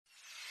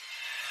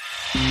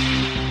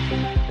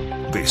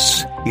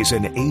This is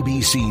an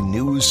ABC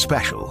News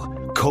special,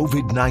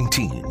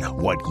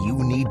 COVID-19, What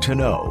You Need to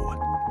Know.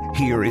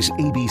 Here is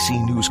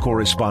ABC News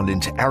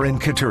correspondent Aaron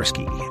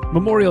Katursky.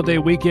 Memorial Day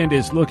weekend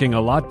is looking a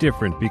lot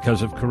different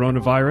because of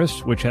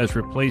coronavirus, which has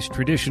replaced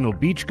traditional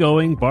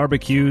beach-going,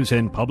 barbecues,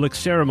 and public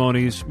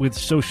ceremonies with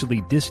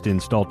socially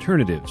distanced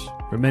alternatives.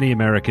 For many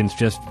Americans,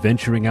 just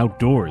venturing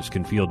outdoors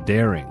can feel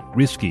daring,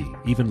 risky,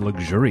 even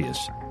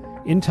luxurious.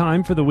 In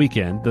time for the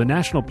weekend, the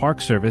National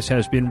Park Service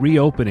has been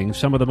reopening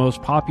some of the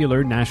most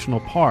popular national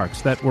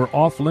parks that were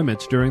off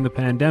limits during the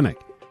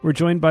pandemic. We're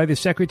joined by the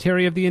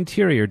Secretary of the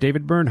Interior,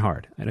 David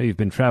Bernhardt. I know you've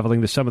been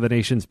traveling to some of the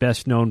nation's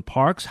best-known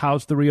parks.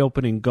 How's the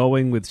reopening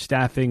going with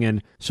staffing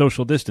and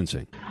social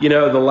distancing? You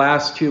know, the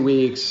last 2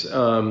 weeks,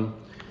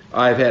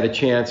 I've had a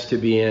chance to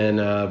be in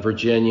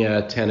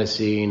Virginia,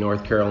 Tennessee,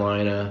 North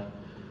Carolina,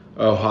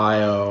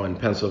 Ohio, and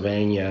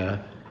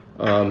Pennsylvania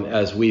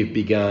as we've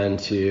begun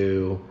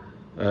to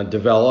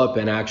develop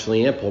and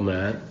actually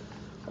implement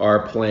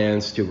our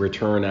plans to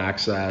return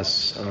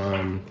access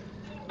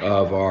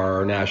of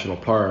our national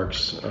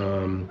parks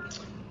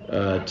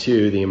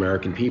to the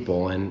American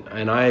people.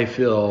 And I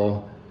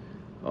feel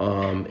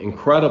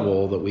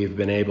incredible that we've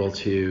been able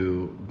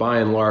to, by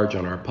and large,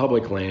 on our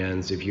public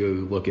lands, if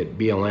you look at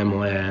BLM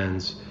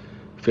lands,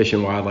 Fish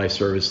and Wildlife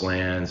Service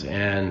lands,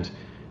 and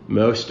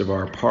most of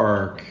our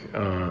park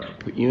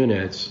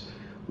units,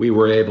 we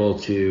were able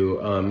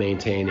to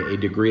maintain a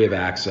degree of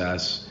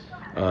access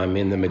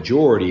in the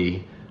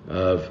majority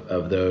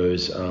of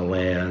those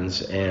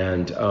lands,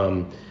 and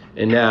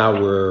now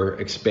we're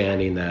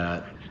expanding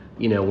that.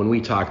 You know, when we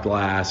talked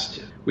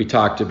last, we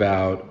talked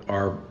about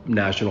our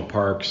national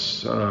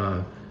parks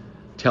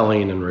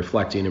telling and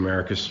reflecting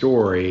America's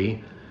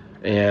story,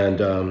 and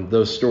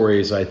those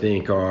stories, I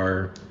think,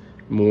 are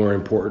more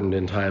important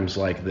in times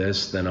like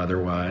this than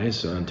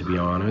otherwise, to be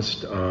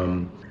honest.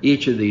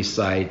 Each of these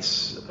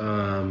sites,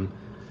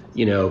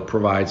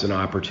 provides an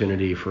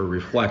opportunity for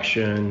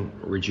reflection,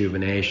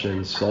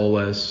 rejuvenation,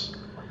 solace,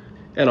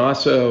 and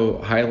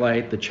also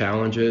highlight the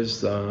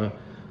challenges that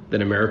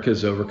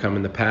America's overcome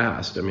in the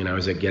past. I mean, I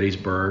was at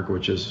Gettysburg,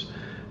 which is,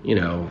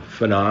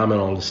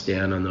 phenomenal to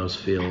stand on those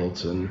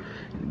fields, and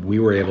we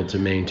were able to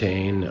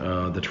maintain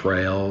the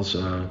trails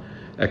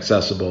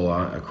accessible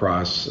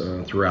across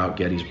throughout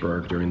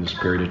Gettysburg during this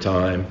period of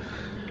time.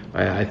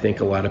 I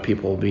think a lot of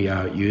people will be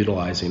out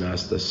utilizing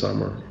us this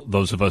summer.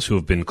 Those of us who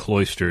have been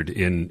cloistered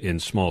in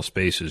small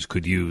spaces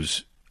could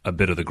use a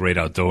bit of the great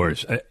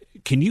outdoors.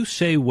 Can you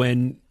say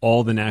when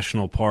all the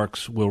national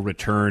parks will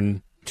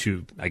return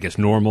to, I guess,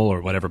 normal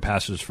or whatever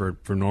passes for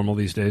normal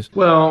these days?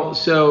 Well,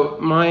 so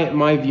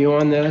my view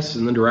on this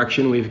and the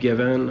direction we've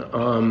given,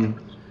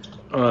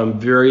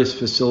 various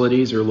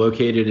facilities are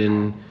located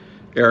in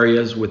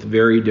areas with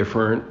very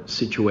different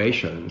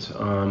situations.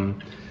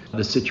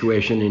 The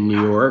situation in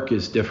New York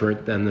is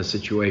different than the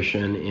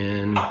situation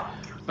in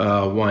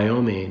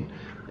Wyoming.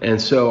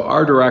 And so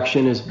our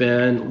direction has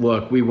been,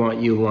 look, we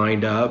want you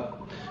lined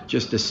up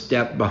just a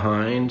step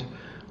behind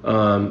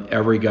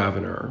every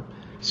governor.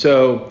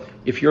 So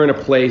if you're in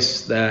a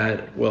place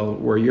that,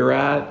 where you're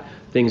at,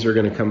 things are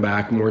going to come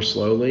back more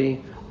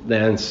slowly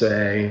than,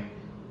 say,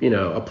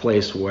 a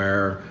place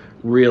where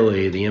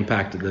really the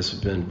impact of this has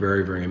been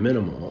very, very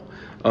minimal.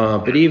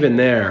 But even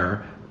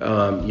there,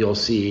 you'll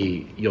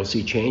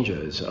see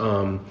changes.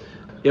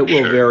 It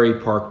will vary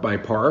park by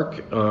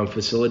park,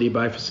 facility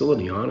by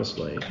facility,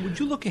 honestly. Would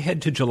you look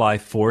ahead to July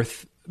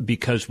 4th?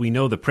 Because we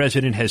know the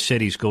president has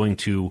said he's going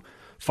to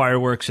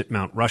fireworks at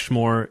Mount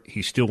Rushmore.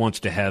 He still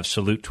wants to have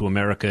Salute to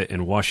America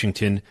in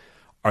Washington.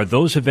 Are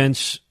those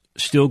events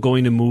still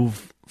going to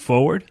move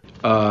forward?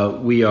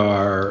 We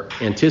are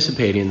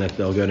anticipating that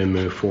they're going to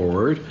move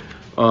forward.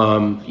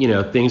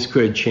 Things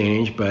could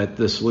change, but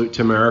the Salute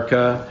to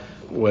America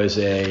was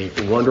a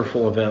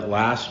wonderful event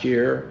last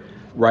year.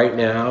 Right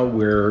now,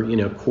 we're,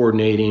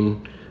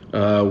 coordinating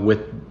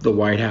with the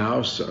White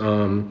House.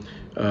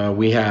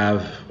 We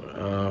have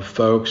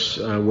folks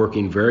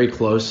working very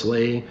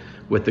closely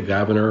with the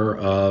governor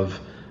of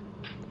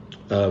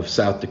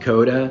South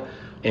Dakota.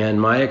 And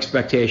my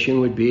expectation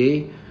would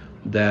be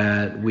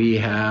that we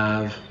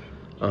have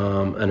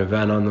an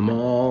event on the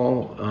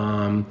Mall,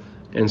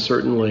 and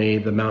certainly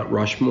the Mount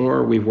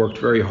Rushmore. We've worked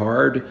very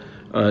hard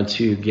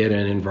to get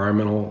an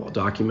environmental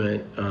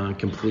document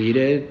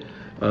completed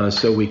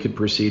so we could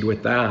proceed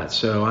with that.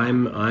 So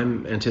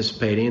I'm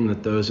anticipating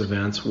that those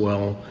events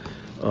will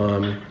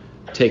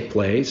take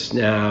place.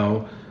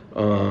 Now,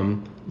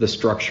 the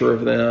structure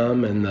of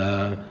them and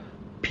the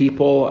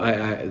people,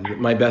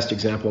 my best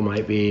example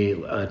might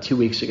be 2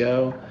 weeks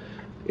ago.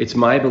 It's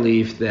my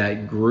belief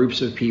that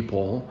groups of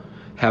people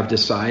have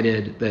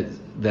decided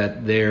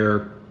that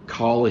their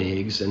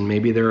colleagues, and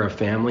maybe they're a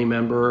family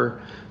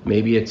member,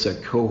 maybe it's a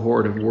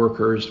cohort of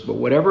workers, but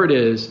whatever it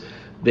is,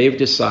 they've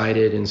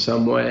decided in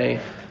some way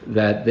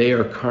that they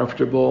are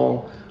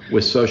comfortable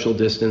with social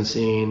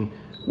distancing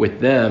with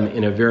them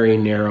in a very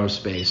narrow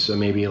space, so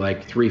maybe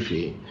like 3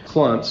 feet.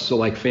 Clumps, so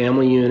like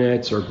family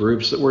units or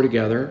groups that were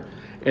together,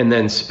 and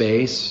then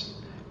space,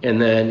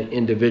 and then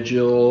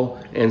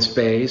individual and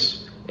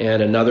space,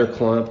 and another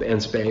clump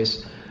and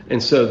space.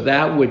 And so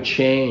that would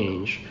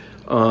change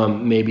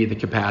maybe the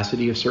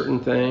capacity of certain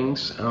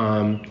things.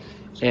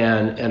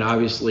 And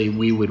obviously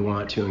we would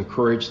want to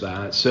encourage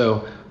that.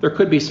 So there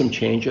could be some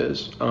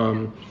changes.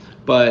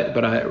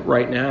 But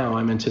right now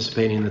I'm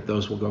anticipating that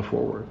those will go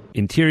forward.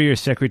 Interior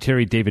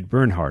Secretary David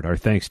Bernhardt, our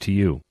thanks to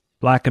you.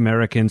 Black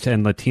Americans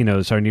and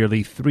Latinos are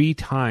nearly 3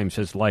 times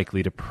as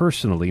likely to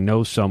personally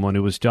know someone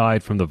who has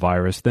died from the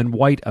virus than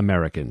white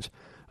Americans.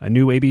 A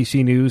new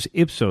ABC News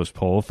Ipsos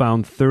poll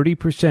found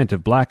 30%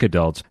 of black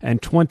adults and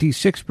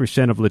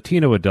 26% of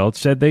Latino adults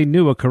said they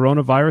knew a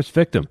coronavirus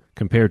victim,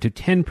 compared to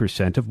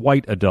 10% of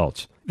white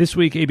adults. This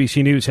week,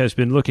 ABC News has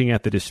been looking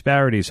at the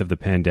disparities of the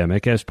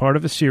pandemic as part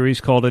of a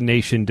series called A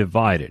Nation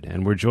Divided.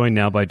 And we're joined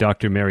now by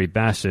Dr. Mary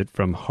Bassett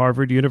from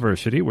Harvard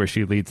University, where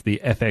she leads the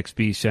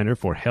FXB Center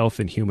for Health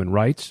and Human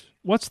Rights.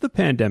 What's the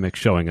pandemic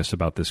showing us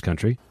about this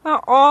country?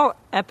 Well, all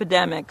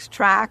epidemics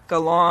track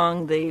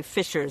along the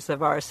fissures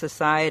of our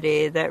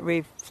society that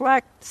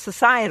reflect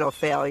societal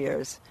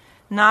failures,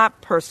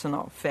 not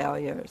personal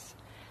failures.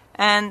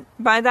 And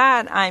by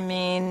that, I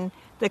mean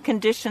the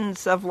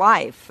conditions of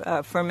life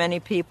for many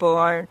people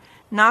are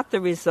not the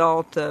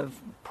result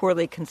of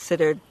poorly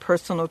considered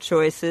personal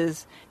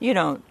choices. You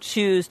don't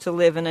choose to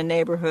live in a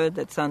neighborhood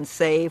that's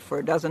unsafe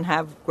or doesn't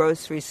have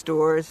grocery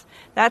stores.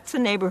 That's a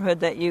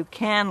neighborhood that you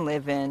can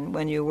live in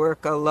when you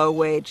work a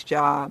low-wage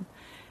job.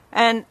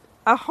 And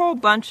a whole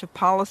bunch of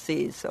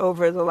policies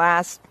over the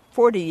last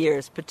 40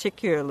 years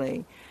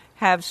particularly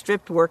have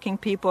stripped working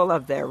people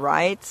of their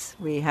rights.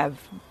 We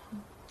have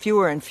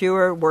fewer and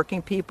fewer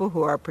working people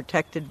who are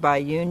protected by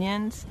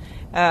unions,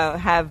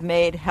 have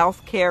made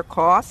health care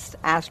costs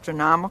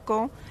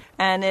astronomical.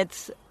 And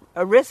it's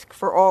a risk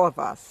for all of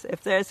us.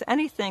 If there's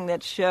anything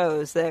that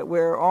shows that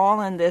we're all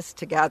in this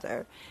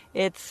together,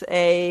 it's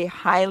a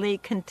highly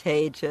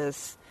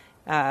contagious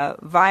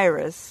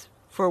virus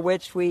for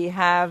which we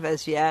have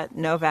as yet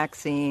no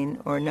vaccine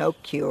or no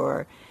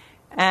cure,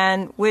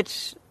 and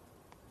which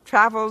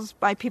travels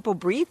by people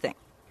breathing.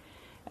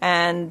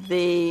 And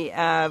the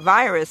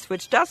virus,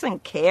 which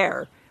doesn't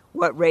care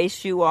what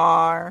race you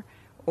are,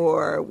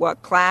 or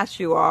what class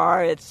you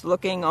are, it's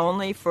looking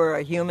only for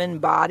a human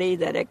body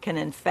that it can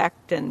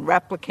infect and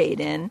replicate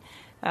in,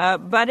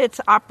 but its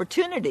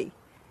opportunity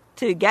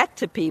to get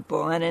to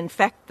people and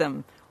infect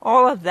them,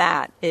 all of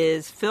that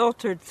is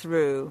filtered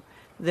through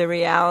the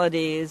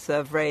realities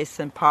of race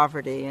and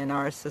poverty in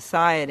our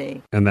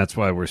society. And that's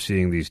why we're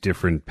seeing these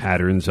different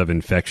patterns of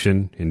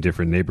infection in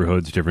different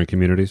neighborhoods, different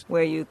communities?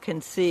 Where you can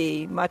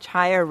see much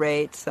higher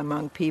rates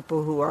among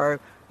people who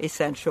are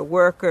essential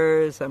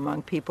workers,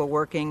 among people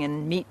working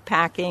in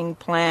meatpacking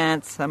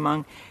plants,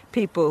 among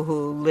people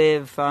who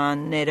live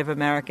on Native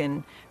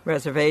American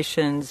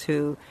reservations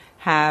who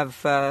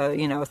have,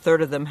 a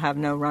third of them have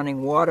no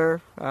running water.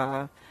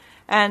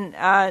 And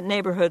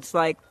neighborhoods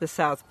like the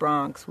South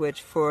Bronx,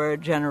 which for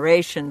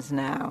generations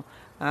now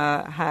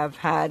have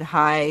had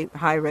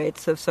high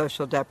rates of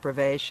social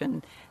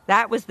deprivation.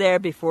 That was there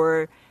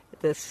before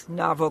this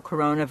novel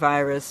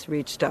coronavirus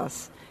reached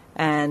us.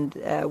 And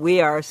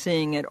we are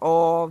seeing it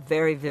all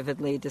very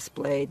vividly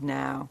displayed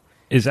now.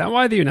 Is that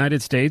why the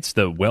United States,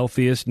 the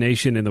wealthiest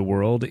nation in the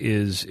world,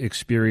 is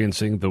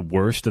experiencing the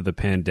worst of the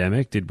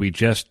pandemic? Did we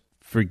just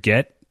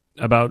forget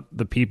about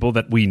the people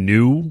that we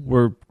knew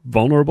were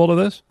vulnerable to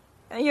this?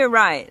 You're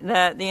right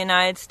that the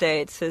United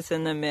States is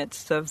in the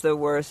midst of the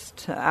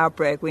worst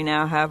outbreak. We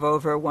now have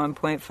over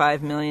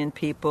 1.5 million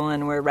people,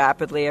 and we're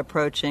rapidly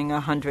approaching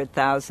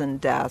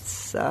 100,000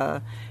 deaths.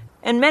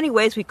 In many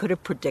ways, we could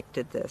have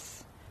predicted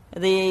this.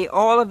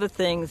 All of the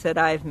things that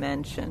I've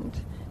mentioned,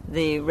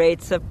 the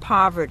rates of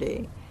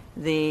poverty,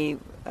 the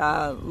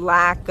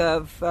lack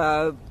of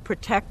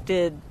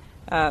protected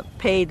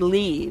paid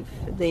leave,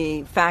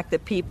 the fact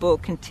that people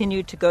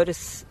continued to go to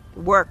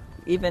work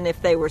even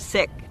if they were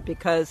sick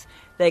because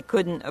they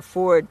couldn't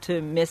afford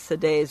to miss a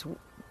day's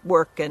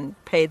work and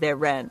pay their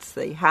rents,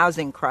 the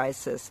housing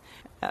crisis.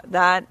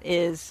 That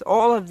is,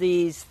 all of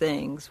these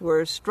things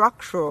were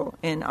structural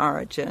in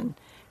origin.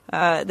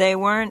 They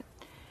weren't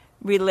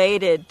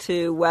related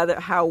to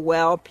how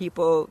well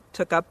people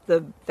took up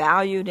the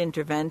valued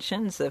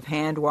interventions of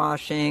hand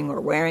washing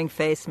or wearing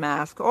face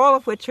masks, all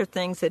of which are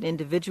things that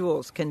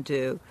individuals can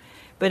do.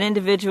 But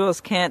individuals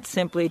can't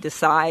simply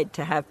decide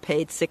to have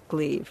paid sick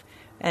leave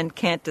and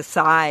can't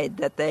decide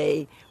that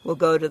they will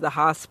go to the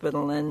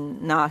hospital and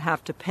not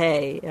have to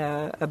pay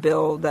a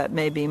bill that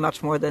may be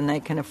much more than they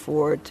can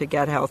afford to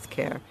get health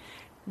care.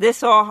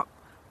 This all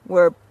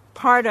were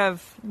part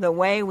of the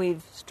way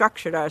we've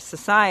structured our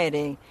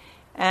society.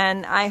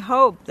 And I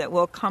hope that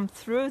we'll come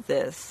through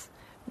this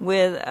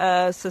with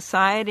a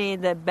society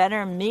that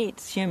better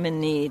meets human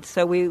needs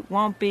so we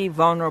won't be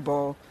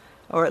vulnerable,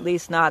 or at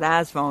least not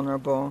as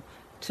vulnerable,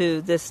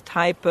 to this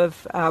type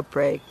of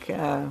outbreak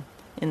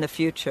in the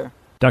future.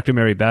 Dr.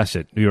 Mary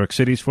Bassett, New York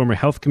City's former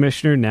health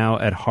commissioner, now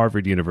at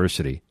Harvard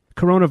University.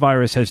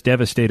 Coronavirus has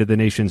devastated the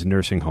nation's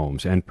nursing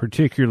homes, and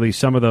particularly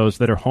some of those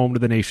that are home to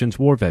the nation's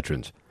war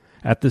veterans.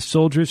 At the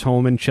Soldiers'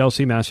 Home in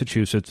Chelsea,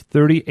 Massachusetts,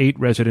 38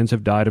 residents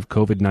have died of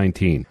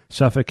COVID-19.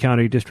 Suffolk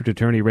County District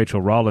Attorney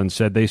Rachel Rollins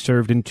said they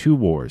served in 2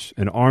 wars,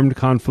 an armed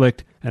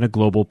conflict and a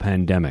global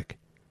pandemic.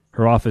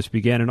 Her office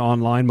began an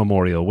online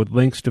memorial with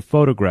links to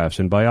photographs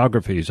and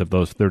biographies of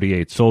those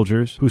 38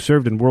 soldiers who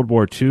served in World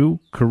War II,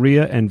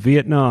 Korea, and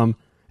Vietnam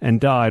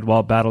and died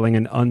while battling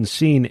an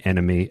unseen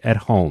enemy at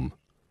home.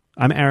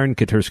 I'm Aaron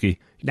Katursky.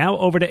 Now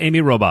over to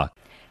Amy Robach.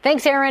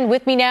 Thanks, Aaron.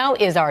 With me now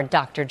is our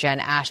Dr. Jen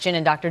Ashton.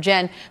 And Dr.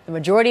 Jen, the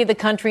majority of the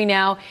country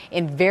now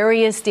in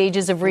various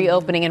stages of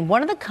reopening. And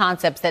one of the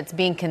concepts that's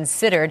being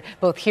considered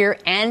both here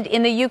and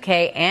in the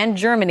UK and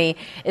Germany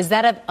is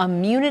that of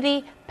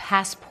immunity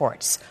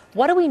passports.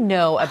 What do we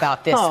know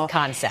about this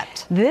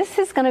concept? This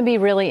is going to be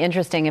really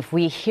interesting if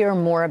we hear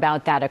more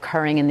about that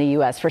occurring in the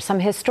U.S. For some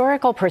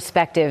historical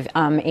perspective,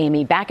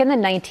 Amy, back in the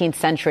 19th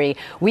century,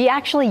 we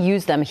actually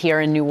used them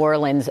here in New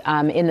Orleans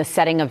in the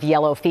setting of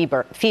yellow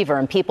fever,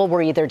 and people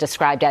were either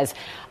described as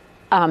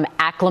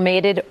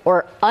acclimated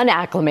or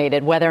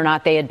unacclimated, whether or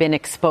not they had been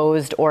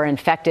exposed or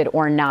infected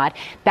or not.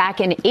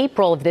 Back in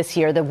April of this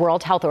year, the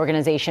World Health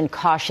Organization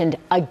cautioned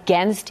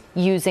against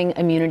using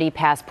immunity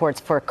passports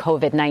for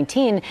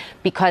COVID-19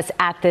 because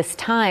at this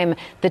time,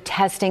 the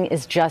testing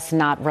is just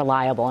not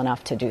reliable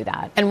enough to do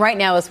that. And right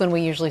now is when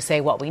we usually say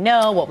what we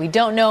know, what we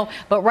don't know.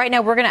 But right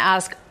now, we're going to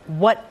ask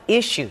what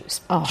issues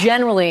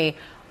generally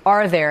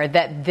are there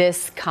that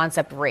this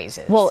concept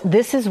raises? Well,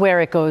 this is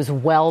where it goes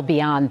well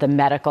beyond the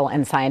medical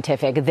and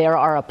scientific. There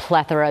are a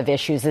plethora of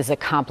issues. This is a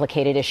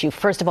complicated issue.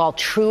 First of all,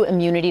 true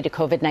immunity to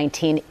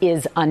COVID-19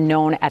 is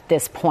unknown at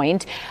this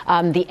point.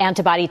 The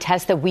antibody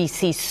tests that we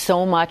see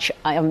so much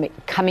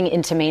coming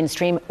into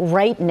mainstream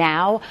right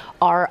now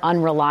are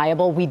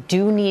unreliable. We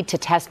do need to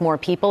test more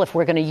people. If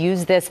we're going to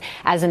use this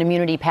as an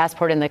immunity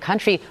passport in the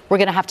country, we're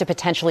going to have to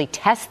potentially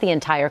test the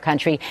entire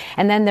country.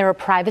 And then there are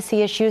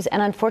privacy issues.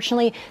 And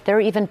unfortunately, there are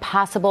even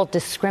possible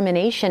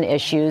discrimination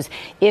issues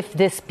if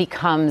this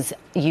becomes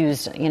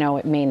used,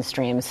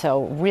 mainstream.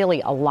 So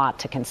really a lot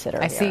to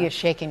consider. I see you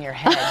shaking your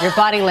head. Your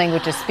body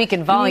language is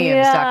speaking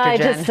volumes,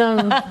 Dr.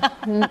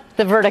 Jen.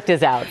 The verdict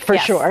is out for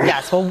sure.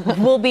 Yes,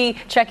 we'll be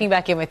checking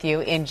back in with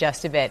you in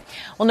just a bit.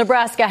 Well,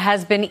 Nebraska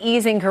has been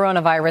easing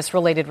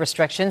coronavirus-related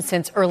restrictions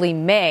since early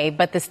May,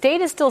 but the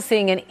state is still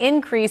seeing an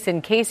increase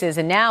in cases,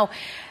 and now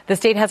the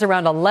state has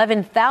around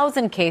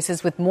 11,000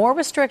 cases, with more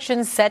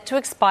restrictions set to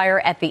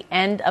expire at the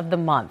end of the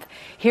month.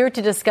 Here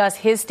to discuss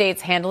his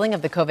state's handling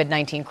of the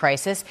COVID-19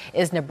 crisis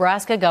is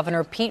Nebraska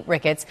Governor Pete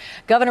Ricketts.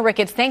 Governor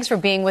Ricketts, thanks for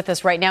being with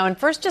us right now. And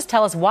first, just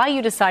tell us why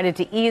you decided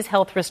to ease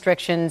health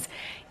restrictions,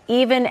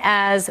 even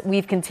as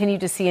we've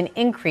continued to see an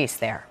increase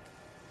there.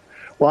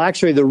 Well,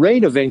 actually, the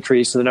rate of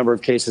increase in the number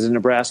of cases in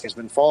Nebraska has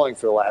been falling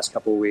for the last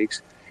couple of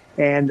weeks.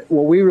 And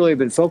what we really have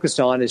been focused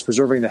on is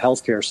preserving the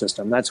healthcare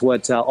system. That's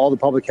what all the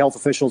public health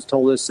officials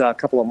told us a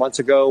couple of months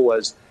ago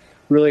was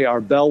really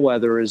our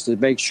bellwether, is to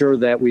make sure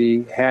that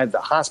we had the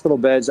hospital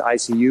beds,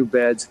 ICU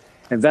beds,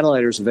 and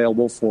ventilators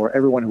available for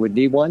everyone who would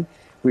need one.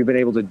 We've been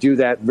able to do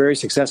that very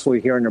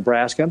successfully here in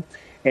Nebraska.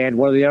 And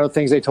one of the other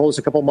things they told us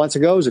a couple of months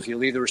ago is if you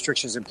leave the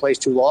restrictions in place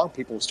too long,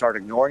 people will start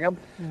ignoring them.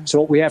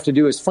 So what we have to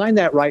do is find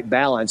that right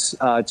balance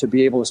to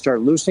be able to start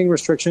loosening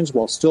restrictions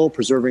while still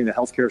preserving the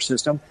healthcare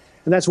system.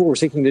 And that's what we're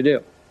seeking to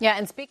do. Yeah,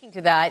 and speaking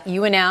to that,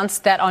 you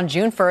announced that on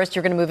June 1st,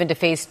 you're going to move into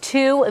phase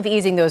 2 of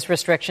easing those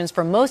restrictions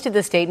for most of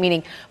the state,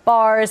 meaning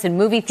bars and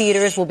movie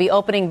theaters will be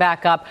opening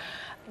back up.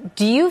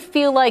 Do you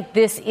feel like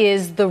this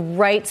is the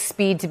right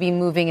speed to be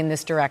moving in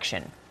this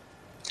direction?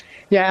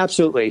 Yeah,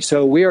 absolutely.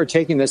 So we are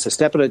taking this a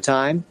step at a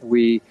time.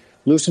 We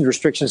loosened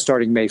restrictions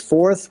starting May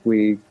 4th.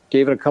 We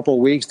gave it a couple of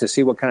weeks to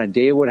see what kind of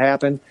data would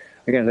happen.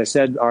 Again, as I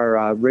said,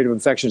 our rate of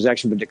infection has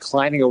actually been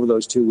declining over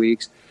those 2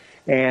 weeks.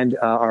 And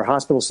our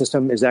hospital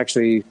system is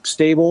actually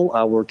stable.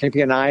 We're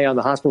keeping an eye on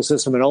the hospital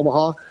system in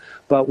Omaha,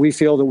 but we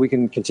feel that we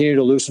can continue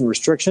to loosen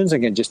restrictions.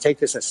 Again, just take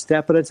this a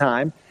step at a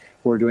time.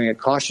 We're doing it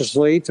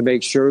cautiously to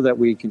make sure that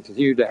we can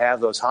continue to have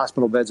those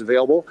hospital beds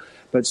available.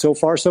 But so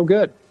far, so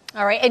good.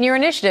 All right. And your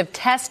initiative,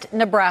 Test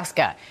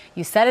Nebraska,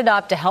 you set it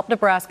up to help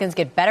Nebraskans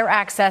get better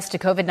access to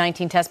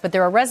COVID-19 tests. But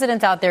there are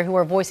residents out there who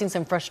are voicing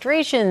some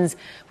frustrations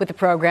with the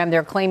program.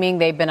 They're claiming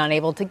they've been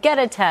unable to get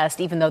a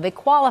test, even though they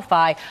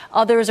qualify.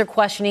 Others are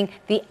questioning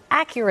the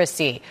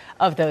accuracy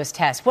of those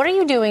tests. What are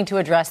you doing to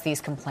address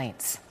these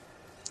complaints?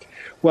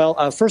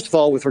 Well, first of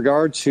all, with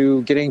regard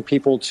to getting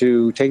people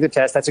to take the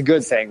test, that's a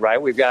good thing,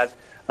 right? We've got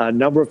a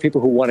number of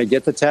people who want to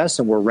get the test,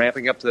 and we're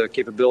ramping up the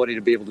capability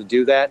to be able to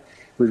do that.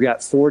 We've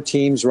got 4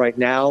 teams right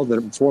now,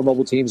 4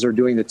 mobile teams are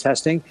doing the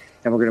testing,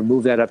 and we're going to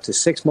move that up to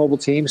 6 mobile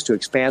teams to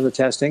expand the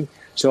testing.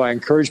 So I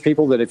encourage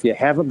people that if you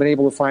haven't been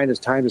able to find a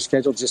time to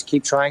schedule, just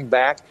keep trying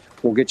back.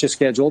 We'll get you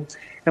scheduled.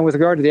 And with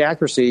regard to the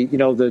accuracy,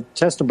 the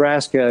Test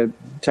Nebraska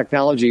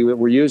technology that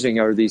we're using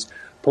are these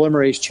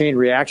polymerase chain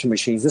reaction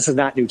machines. This is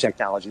not new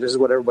technology. This is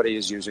what everybody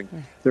is using.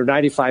 They're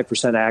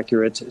 95%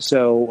 accurate.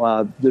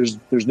 So there's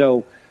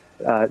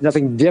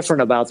nothing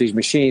different about these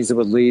machines that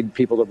would lead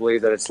people to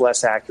believe that it's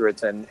less accurate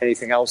than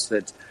anything else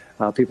that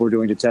people are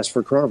doing to test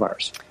for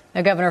coronavirus.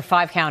 Now, Governor,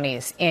 5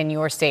 counties in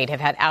your state have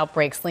had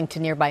outbreaks linked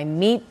to nearby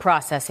meat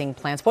processing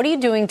plants. What are you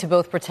doing to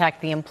both protect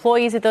the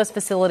employees at those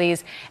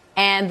facilities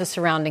and the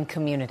surrounding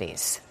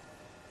communities?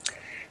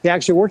 Yeah,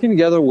 actually, working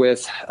together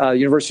with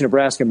University of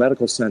Nebraska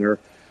Medical Center,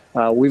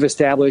 we've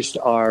established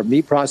our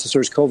meat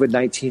processors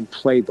COVID-19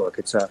 playbook.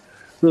 It's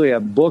really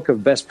a book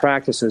of best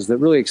practices that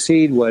really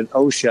exceed what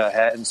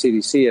OSHA and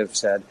CDC have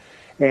said.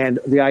 And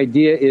the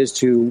idea is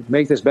to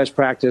make this best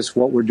practice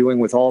what we're doing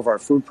with all of our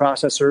food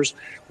processors.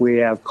 We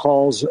have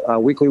calls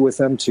weekly with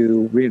them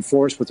to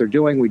reinforce what they're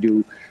doing. We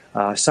do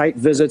site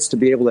visits to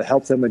be able to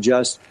help them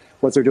adjust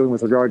what they're doing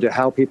with regard to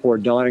how people are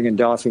donning and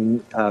doffing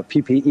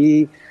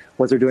PPE,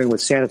 what they're doing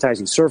with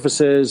sanitizing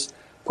surfaces,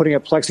 putting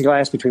up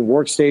plexiglass between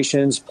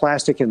workstations,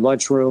 plastic in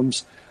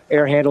lunchrooms,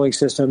 air handling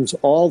systems,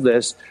 all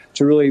this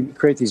to really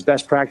create these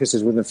best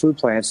practices within food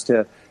plants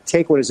to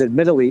take what is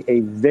admittedly a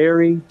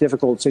very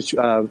difficult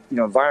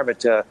environment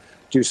to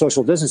do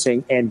social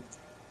distancing and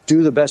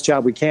do the best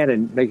job we can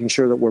in making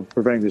sure that we're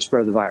preventing the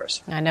spread of the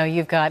virus. I know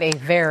you've got a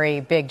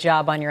very big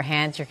job on your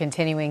hands. You're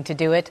continuing to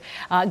do it.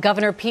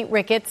 Governor Pete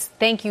Ricketts,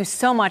 thank you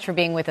so much for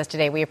being with us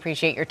today. We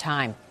appreciate your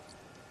time.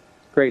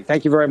 Great.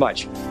 Thank you very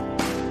much.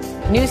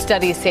 New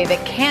studies say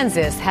that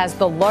Kansas has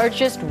the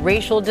largest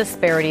racial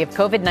disparity of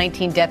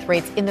COVID-19 death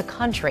rates in the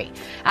country.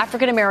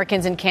 African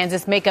Americans in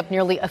Kansas make up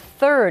nearly a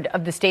third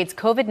of the state's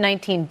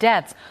COVID-19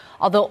 deaths,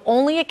 although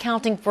only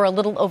accounting for a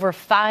little over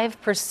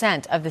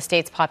 5% of the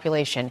state's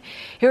population.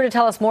 Here to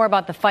tell us more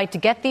about the fight to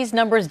get these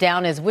numbers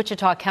down is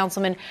Wichita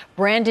Councilman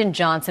Brandon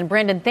Johnson.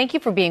 Brandon, thank you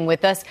for being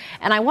with us.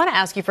 And I want to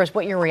ask you first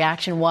what your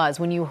reaction was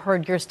when you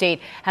heard your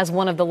state has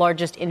one of the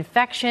largest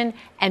infection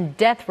and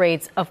death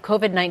rates of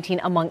COVID-19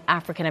 among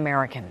African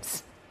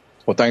Americans.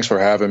 Well, thanks for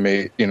having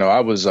me. You know,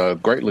 I was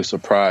greatly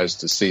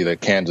surprised to see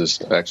that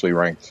Kansas actually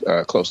ranked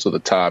close to the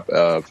top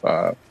of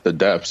the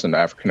deaths in the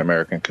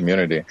African-American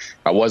community.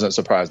 I wasn't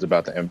surprised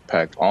about the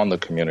impact on the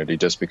community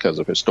just because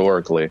of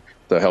historically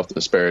the health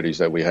disparities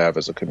that we have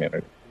as a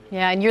community.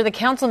 Yeah, and you're the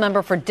council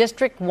member for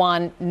District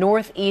 1,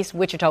 Northeast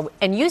Wichita.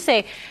 And you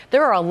say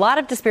there are a lot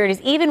of disparities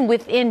even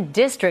within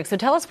districts. So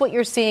tell us what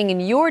you're seeing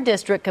in your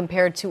district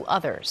compared to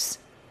others.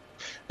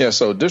 Yeah,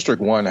 so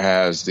District 1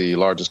 has the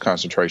largest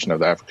concentration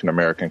of the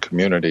African-American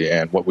community,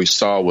 and what we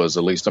saw was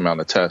the least amount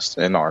of tests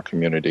in our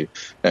community.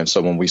 And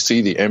so when we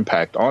see the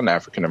impact on the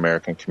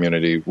African-American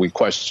community, we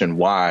question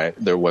why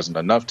there wasn't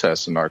enough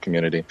tests in our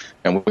community,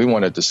 and we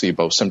wanted to see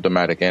both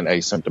symptomatic and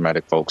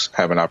asymptomatic folks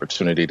have an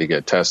opportunity to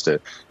get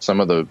tested.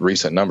 Some of the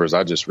recent numbers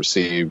I just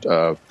received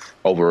of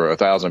over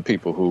 1,000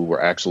 people who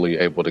were actually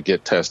able to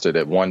get tested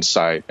at one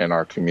site in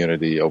our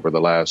community over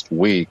the last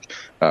week.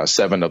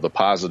 7 of the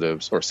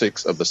positives, or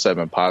 6 of the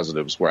 7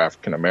 positives, were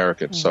African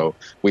Americans. Mm-hmm. So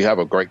we have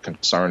a great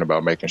concern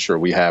about making sure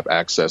we have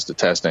access to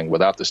testing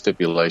without the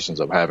stipulations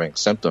of having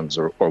symptoms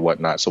or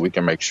whatnot. So we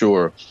can make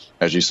sure,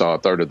 as you saw, a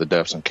third of the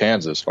deaths in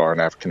Kansas are in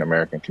African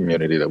American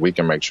community, that we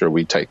can make sure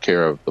we take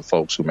care of the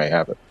folks who may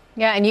have it.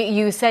 Yeah, and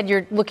you said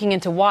you're looking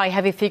into why.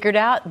 Have you figured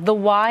out the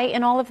why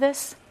in all of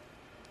this?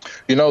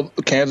 You know,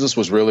 Kansas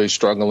was really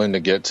struggling to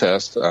get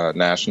tests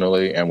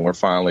nationally, and we're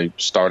finally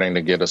starting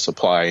to get a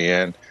supply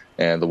in.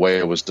 And the way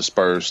it was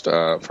dispersed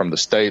from the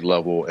state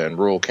level in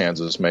rural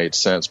Kansas made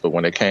sense. But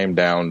when it came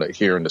down to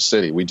here in the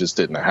city, we just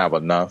didn't have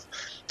enough.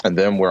 And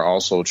then we're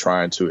also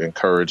trying to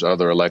encourage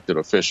other elected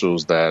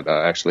officials that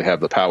actually have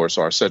the power.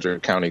 So our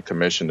Sedgwick County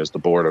Commission is the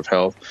Board of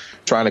Health,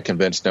 trying to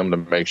convince them to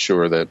make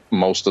sure that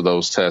most of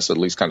those tests at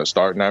least kind of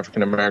start in the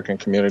African-American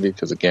community,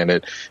 because, again,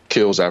 it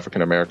kills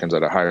African-Americans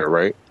at a higher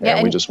rate. Yeah,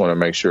 and we just want to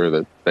make sure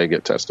that they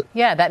get tested.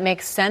 Yeah, that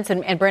makes sense.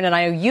 And Brandon,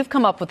 I know you've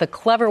come up with a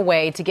clever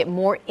way to get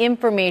more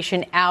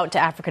information out to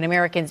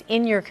African-Americans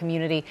in your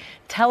community.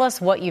 Tell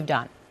us what you've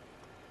done.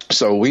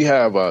 So we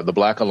have the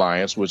Black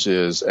Alliance, which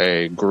is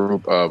a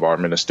group of our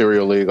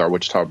ministerial league, our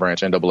Wichita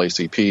branch,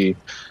 NAACP,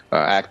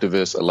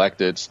 activists,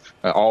 electeds,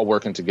 all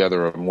working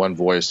together in one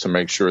voice to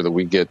make sure that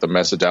we get the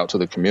message out to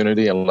the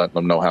community and let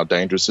them know how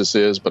dangerous this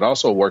is, but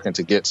also working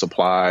to get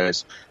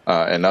supplies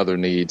and other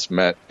needs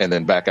met and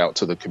then back out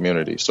to the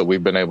community. So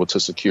we've been able to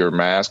secure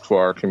masks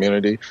for our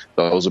community.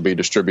 Those will be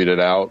distributed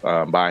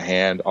out by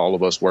hand, all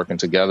of us working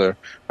together.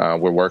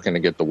 We're working to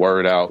get the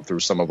word out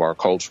through some of our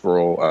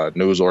cultural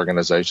news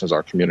organizations,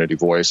 our Community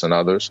Voice and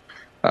others.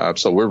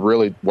 So we're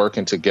really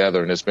working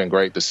together, and it's been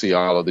great to see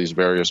all of these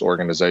various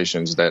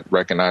organizations that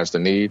recognize the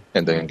need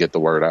and then get the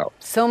word out.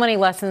 So many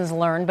lessons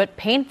learned, but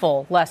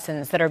painful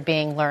lessons that are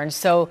being learned.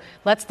 So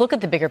let's look at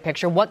the bigger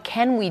picture. What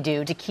can we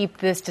do to keep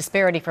this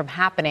disparity from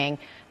happening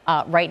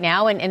right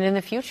now and in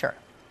the future?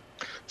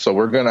 So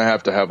we're going to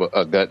have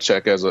a gut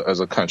check as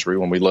a country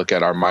when we look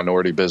at our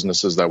minority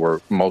businesses that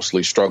were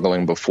mostly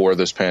struggling before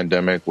this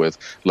pandemic with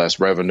less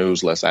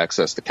revenues, less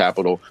access to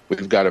capital.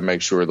 We've got to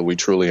make sure that we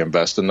truly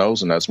invest in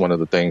those. And that's one of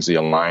the things the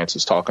Alliance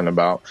is talking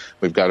about.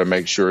 We've got to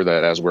make sure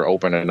that as we're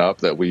opening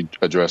up that we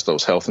address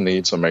those health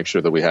needs. So make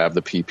sure that we have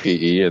the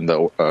PPE in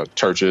the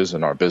churches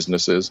and our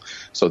businesses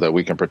so that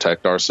we can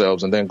protect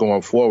ourselves. And then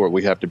going forward,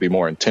 we have to be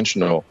more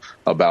intentional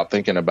about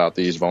thinking about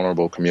these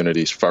vulnerable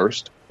communities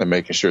first and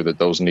making sure that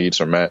those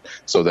needs are met met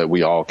so that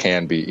we all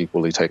can be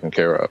equally taken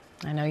care of.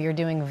 I know you're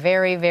doing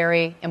very,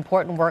 very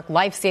important work,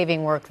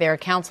 life-saving work there.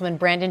 Councilman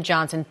Brandon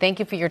Johnson, thank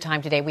you for your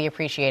time today. We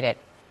appreciate it.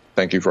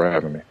 Thank you for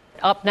having me.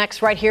 Up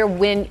next right here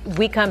when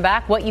we come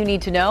back, what you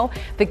need to know,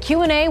 the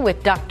Q&A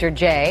with Dr.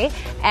 J,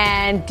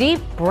 and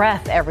deep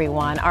breath,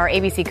 everyone. Our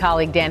ABC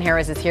colleague Dan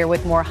Harris is here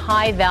with more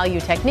high-value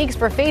techniques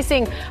for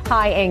facing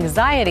high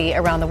anxiety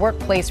around the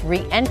workplace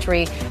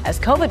re-entry as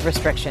COVID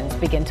restrictions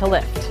begin to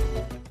lift.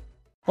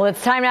 Well,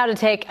 it's time now to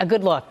take a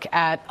good look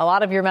at a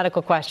lot of your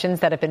medical questions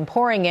that have been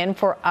pouring in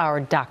for our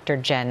Dr.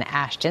 Jen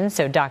Ashton.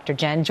 So Dr.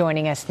 Jen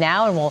joining us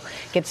now, and we'll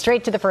get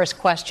straight to the first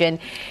question.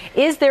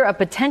 Is there a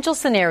potential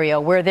scenario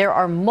where there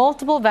are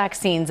multiple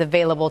vaccines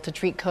available to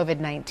treat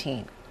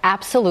COVID-19?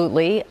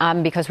 Absolutely,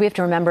 because we have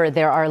to remember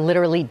there are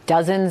literally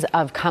dozens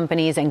of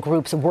companies and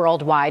groups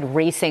worldwide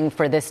racing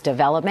for this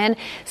development.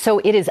 So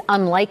it is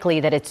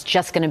unlikely that it's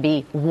just going to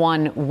be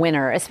one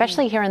winner,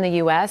 especially here in the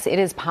U.S. It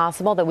is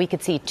possible that we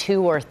could see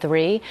 2 or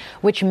 3,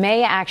 which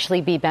may actually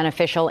be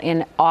beneficial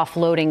in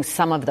offloading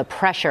some of the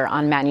pressure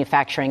on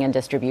manufacturing and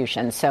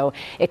distribution. So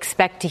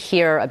expect to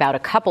hear about a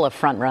couple of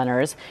front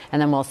runners,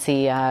 and then we'll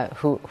see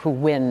who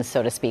wins,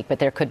 so to speak. But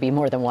there could be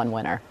more than one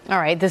winner. All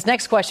right. This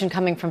next question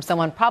coming from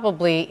someone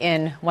probably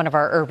in one of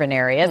our urban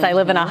areas. Mm-hmm. I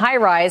live in a high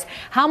rise.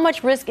 How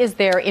much risk is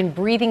there in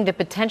breathing the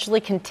potentially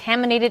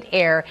contaminated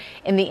air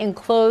in the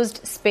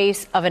enclosed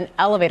space of an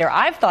elevator?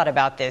 I've thought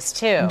about this,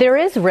 too. There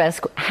is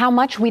risk. How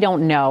much, we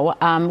don't know.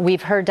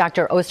 We've heard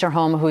Dr.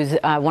 Osterholm, who's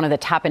one of the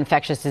top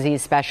infectious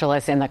disease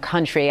specialists in the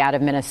country out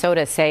of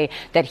Minnesota, say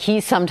that he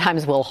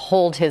sometimes will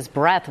hold his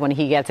breath when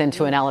he gets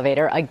into an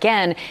elevator.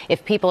 Again,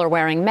 if people are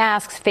wearing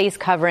masks, face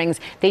coverings,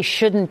 they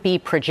shouldn't be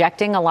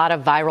projecting a lot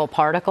of viral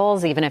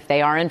particles, even if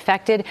they are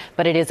infected.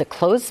 But it is a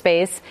closed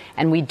space,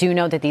 and we do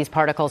know that these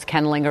particles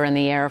can linger in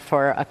the air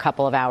for a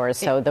couple of hours.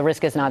 So the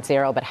risk is not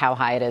zero, but how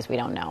high it is, we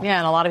don't know. Yeah,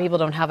 and a lot of people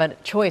don't have a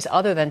choice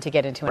other than to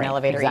get into an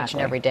elevator each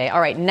and every day. All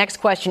right, next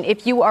question.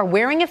 If you are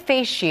wearing a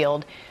face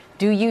shield,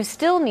 do you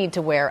still need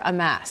to wear a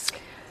mask?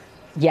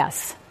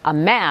 Yes. A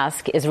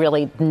mask is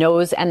really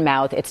nose and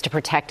mouth. It's to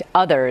protect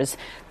others.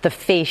 The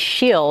face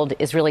shield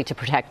is really to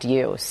protect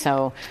you.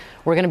 So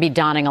we're going to be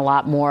donning a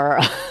lot more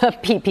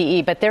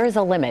PPE, but there is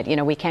a limit. You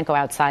know, we can't go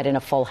outside in a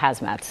full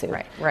hazmat suit.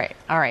 Right.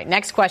 All right.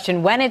 Next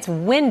question. When it's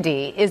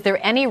windy, is there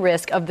any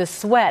risk of the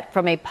sweat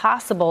from a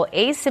possible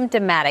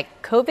asymptomatic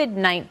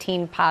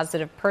COVID-19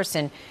 positive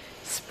person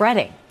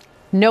spreading?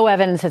 No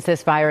evidence that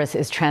this virus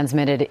is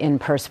transmitted in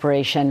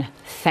perspiration,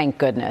 thank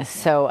goodness.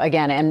 So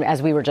again, and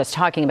as we were just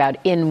talking about,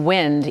 in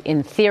wind,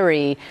 in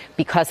theory,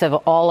 because of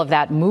all of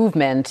that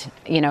movement,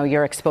 you know,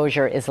 your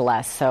exposure is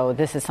less. So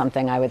this is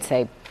something I would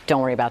say,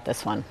 don't worry about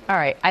this one. All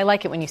right. I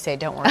like it when you say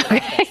don't worry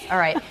about this. All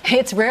right.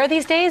 It's rare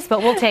these days,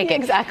 but we'll take it.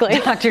 Exactly.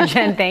 Dr.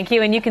 Jen, thank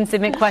you. And you can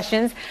submit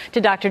questions to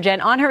Dr.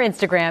 Jen on her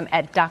Instagram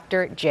at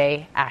Dr.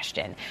 J.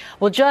 Ashton.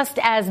 Well, just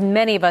as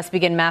many of us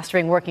begin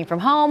mastering working from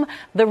home,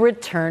 the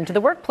return to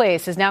the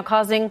workplace is now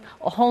causing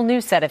a whole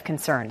new set of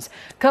concerns.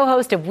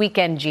 Co-host of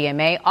Weekend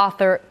GMA,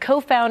 author,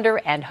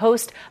 co-founder, and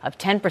host of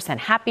 10%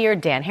 Happier,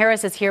 Dan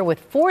Harris is here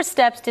with 4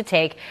 steps to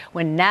take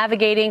when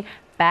navigating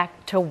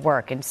back to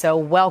work. And so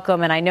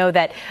welcome. And I know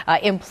that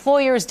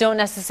employers don't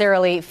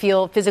necessarily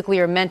feel physically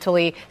or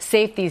mentally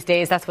safe these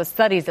days. That's what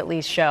studies at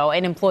least show,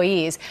 and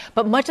employees.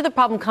 But much of the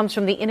problem comes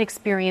from the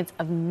inexperience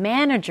of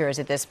managers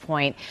at this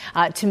point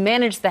to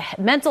manage the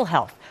mental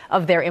health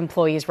of their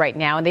employees right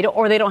now. And they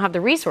don't have the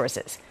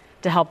resources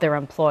to help their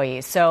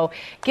employees. So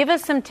give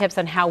us some tips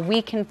on how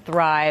we can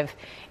thrive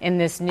in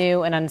this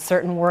new and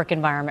uncertain work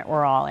environment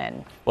we're all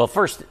in. Well,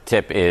 first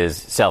tip is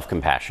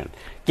self-compassion.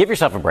 Give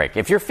yourself a break.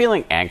 If you're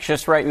feeling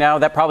anxious right now,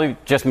 that probably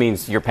just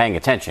means you're paying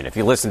attention. If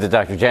you listen to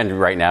Dr. Jen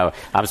right now,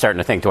 I'm starting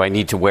to think, do I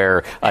need to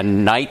wear a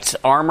knight's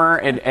armor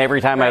every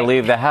time I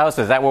leave the house?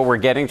 Is that what we're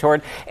getting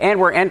toward? And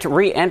we're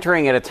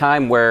re-entering at a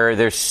time where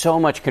there's so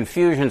much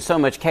confusion, so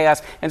much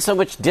chaos, and so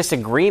much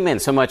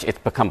disagreement, so much it's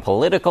become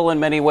political in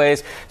many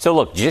ways. So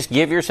look, just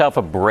give yourself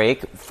a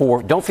break.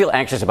 Don't feel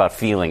anxious about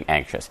feeling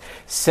anxious.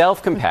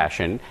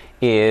 Self-compassion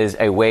is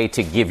a way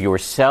to give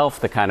yourself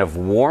the kind of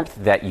warmth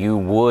that you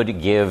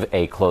would give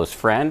a close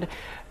friend.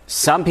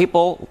 Some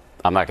people,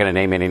 I'm not going to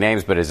name any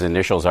names, but his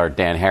initials are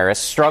Dan Harris,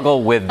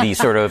 struggle with the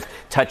sort of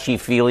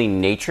touchy-feely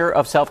nature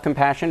of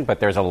self-compassion,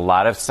 but there's a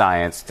lot of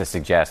science to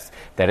suggest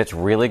that it's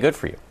really good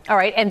for you. All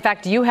right. In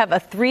fact, you have a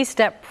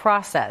 3-step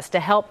process to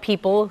help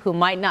people who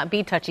might not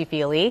be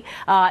touchy-feely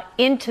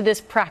into this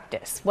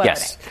practice. What are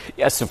they?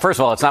 Yes. So first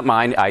of all, it's not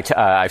mine.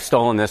 I've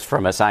stolen this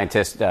from a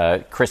scientist,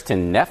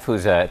 Kristen Neff,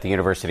 who's at the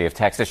University of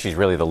Texas. She's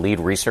really the lead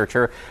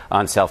researcher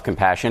on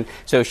self-compassion.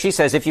 So she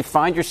says if you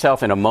find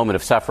yourself in a moment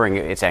of suffering,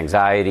 it's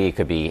anxiety, it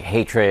could be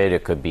hatred,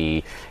 it could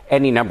be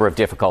any number of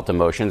difficult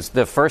emotions.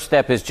 The first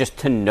step is just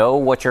to know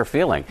what you're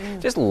feeling.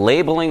 Just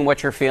labeling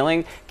what you're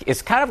feeling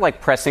is kind of like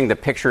pressing the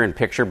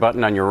picture-in-picture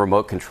button on your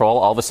remote control.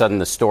 All of a sudden,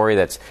 the story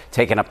that's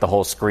taken up the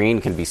whole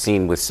screen can be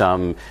seen with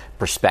some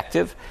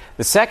perspective.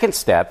 The second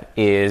step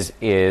is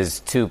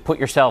to put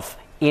yourself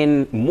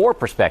in more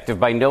perspective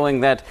by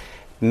knowing that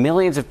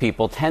millions of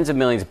people, tens of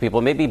millions of people,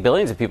 maybe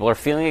billions of people are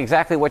feeling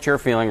exactly what you're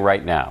feeling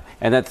right now.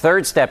 And that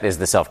third step is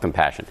the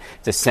self-compassion.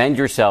 To send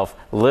yourself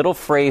little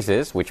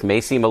phrases, which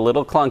may seem a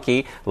little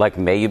clunky, like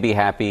may you be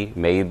happy,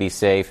 may you be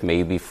safe, may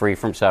you be free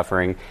from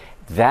suffering.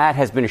 That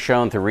has been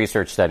shown through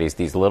research studies,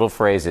 these little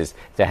phrases,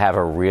 to have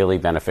a really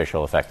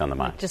beneficial effect on the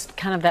mind. Just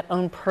kind of that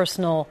own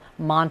personal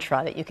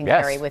mantra that you can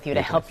carry with you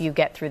to help you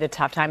get through the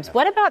tough times.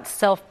 What about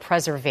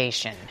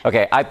self-preservation?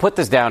 Okay, I put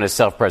this down as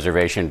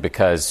self-preservation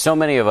because so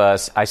many of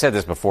us, I said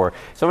this before,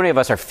 so many of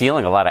us are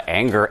feeling a lot of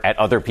anger at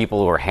other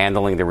people who are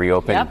handling the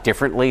reopen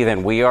differently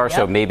than we are.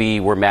 So maybe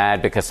we're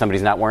mad because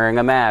somebody's not wearing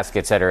a mask,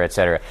 et cetera, et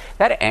cetera.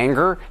 That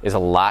anger is a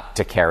lot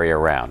to carry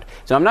around.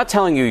 So I'm not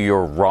telling you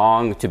you're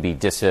wrong to be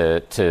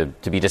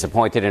to be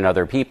disappointed in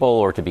other people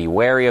or to be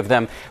wary of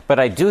them. But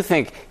I do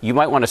think you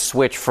might want to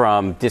switch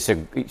from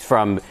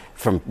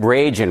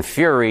rage and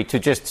fury to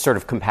just sort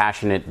of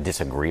compassionate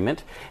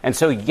disagreement. And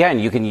so, again,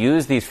 you can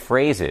use these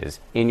phrases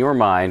in your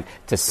mind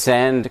to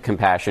send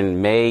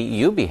compassion. May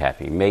you be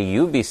happy. May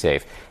you be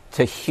safe.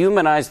 To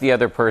humanize the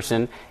other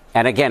person.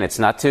 And again, it's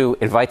not to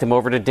invite them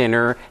over to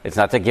dinner. It's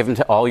not to give them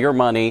all your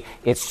money.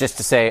 It's just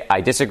to say,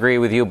 I disagree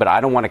with you, but I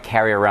don't want to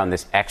carry around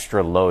this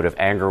extra load of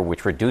anger,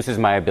 which reduces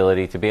my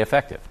ability to be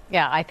effective.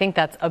 Yeah, I think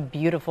that's a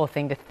beautiful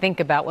thing to think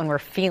about when we're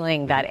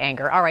feeling that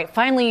anger. All right,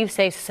 finally, you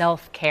say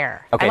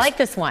self-care. Okay. I like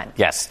this one.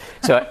 Yes.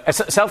 So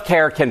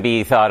self-care can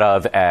be thought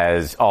of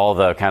as all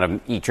the kind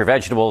of eat your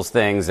vegetables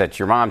things that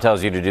your mom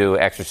tells you to do,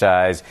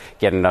 exercise,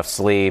 get enough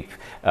sleep,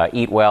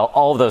 eat well.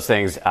 All of those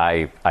things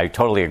I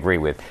totally agree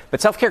with.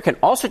 But self-care can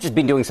also just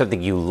be doing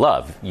something you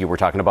love. You were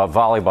talking about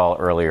volleyball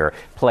earlier,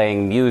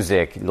 playing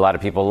music. A lot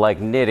of people like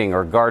knitting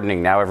or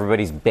gardening. Now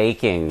everybody's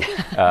baking.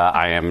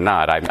 I am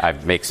not. I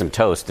make some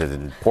toast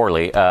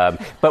poorly.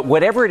 But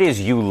whatever it is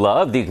you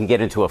love that you can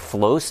get into a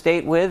flow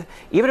state with,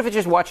 even if it's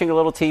just watching a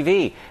little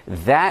TV,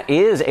 that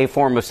is a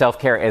form of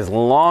self-care as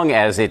long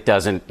as it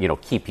doesn't,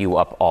 keep you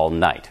up all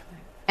night.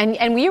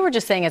 And you were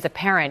just saying, as a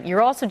parent,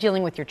 you're also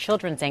dealing with your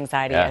children's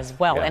anxiety as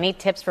well. Yeah. Any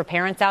tips for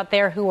parents out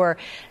there who are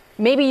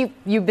maybe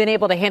you've been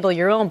able to handle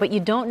your own, but you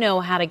don't know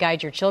how to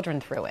guide your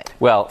children through it?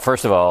 Well,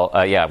 first of all,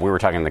 we were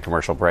talking in the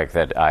commercial break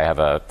that I have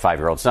a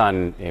 5-year-old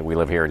son. We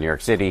live here in New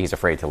York City. He's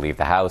afraid to leave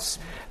the house.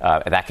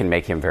 That can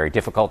make him very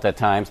difficult at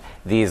times.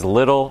 These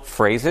little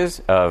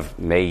phrases of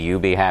may you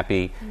be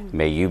happy,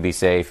 may you be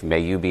safe, may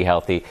you be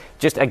healthy.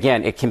 Just,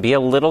 again, it can be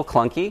a little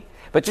clunky,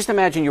 but just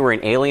imagine you were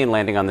an alien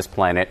landing on this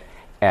planet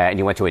and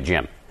you went to a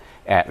gym.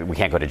 We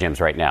can't go to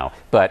gyms right now,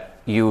 but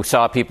you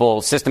saw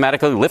people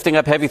systematically lifting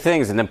up heavy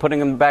things and then putting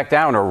them back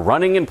down or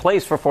running in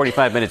place for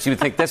 45 minutes. You'd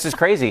think this is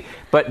crazy.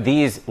 But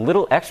these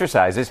little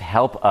exercises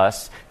help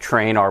us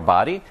train our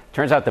body.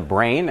 Turns out the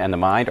brain and the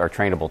mind are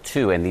trainable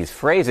too. And these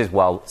phrases,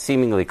 while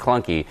seemingly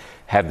clunky,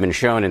 have been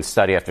shown in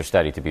study after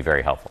study to be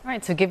very helpful. All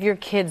right, so give your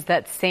kids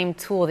that same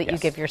tool that you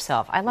give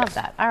yourself. I love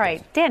that. All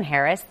right, Dan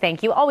Harris,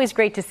 thank you. Always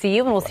great to see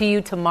you, and we'll see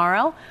you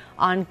tomorrow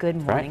on Good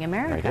Morning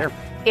America. Right here.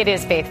 It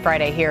is Faith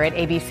Friday here at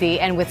ABC,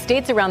 and with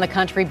states around the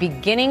country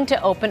beginning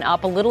to open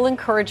up, a little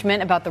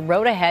encouragement about the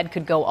road ahead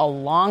could go a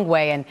long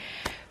way. And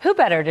who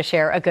better to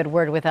share a good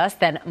word with us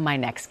than my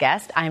next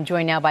guest? I am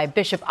joined now by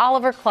Bishop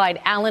Oliver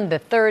Clyde Allen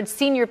III,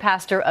 senior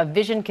pastor of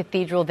Vision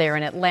Cathedral there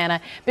in Atlanta.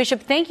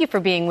 Bishop, thank you for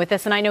being with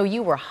us. And I know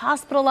you were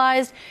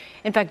hospitalized.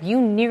 In fact, you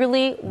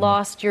nearly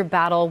lost your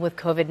battle with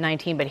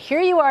COVID-19. But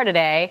here you are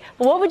today.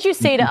 What would you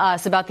say to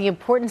us about the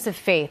importance of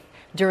faith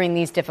during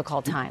these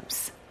difficult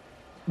times?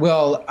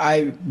 Well,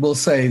 I will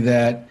say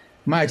that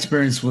my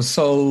experience was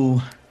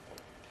so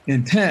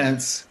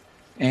intense.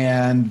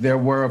 And there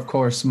were, of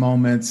course,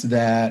 moments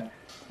that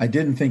I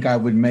didn't think I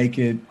would make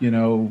it,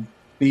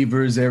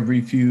 fevers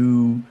every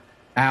few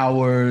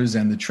hours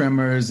and the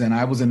tremors. And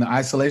I was in the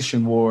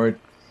isolation ward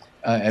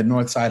at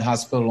Northside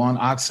Hospital on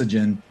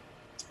oxygen.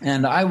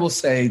 And I will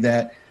say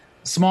that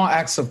small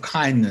acts of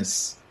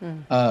kindness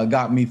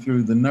got me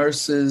through. The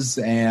nurses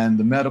and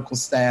the medical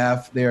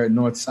staff there at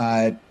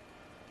Northside,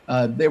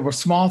 there were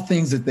small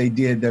things that they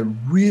did that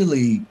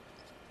really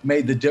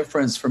made the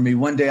difference for me.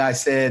 One day I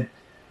said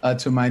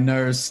to my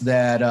nurse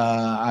that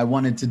I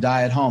wanted to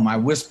die at home. I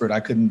whispered, I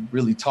couldn't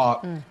really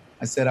talk.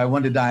 I said I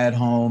wanted to die at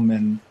home,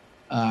 and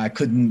I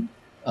couldn't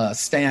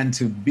stand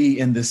to be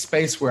in this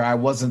space where I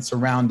wasn't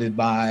surrounded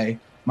by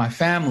my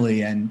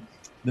family. And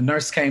the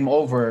nurse came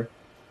over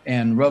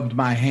and rubbed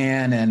my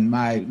hand, and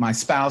my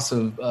spouse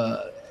of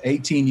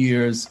 18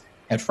 years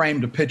had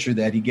framed a picture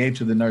that he gave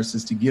to the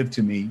nurses to give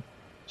to me.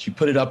 She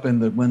put it up in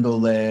the window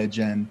ledge,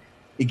 and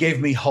it gave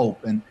me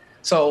hope. And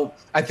so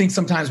I think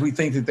sometimes we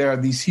think that there are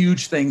these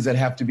huge things that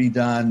have to be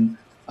done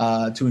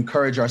to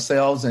encourage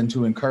ourselves and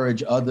to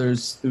encourage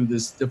others through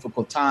this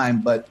difficult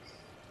time. But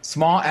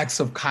small acts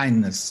of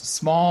kindness,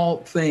 small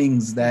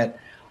things that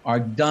are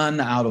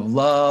done out of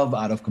love,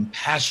 out of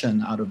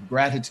compassion, out of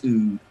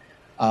gratitude,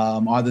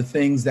 are the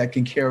things that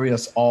can carry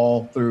us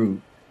all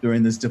through.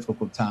 during this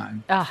difficult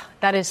time.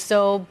 That is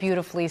so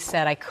beautifully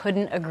said. I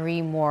couldn't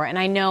agree more. And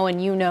I know,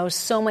 and you know,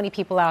 so many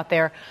people out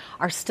there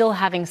are still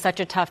having such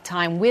a tough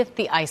time with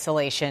the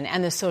isolation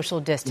and the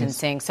social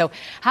distancing. Yes. So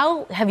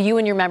how have you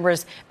and your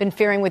members been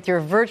faring with your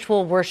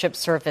virtual worship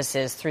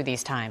services through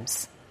these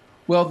times?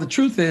 Well, the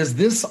truth is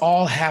this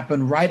all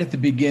happened right at the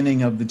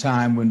beginning of the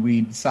time when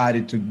we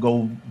decided to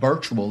go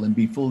virtual and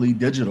be fully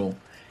digital.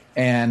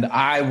 And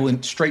I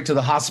went straight to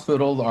the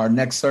hospital. Our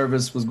next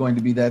service was going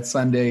to be that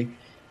Sunday.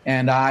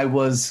 And I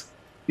was,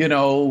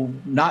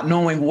 not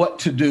knowing what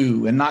to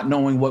do and not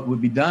knowing what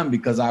would be done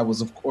because I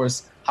was, of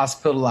course,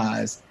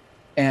 hospitalized.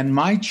 And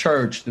my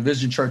church, the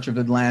Vision Church of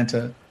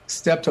Atlanta,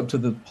 stepped up to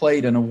the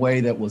plate in a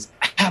way that was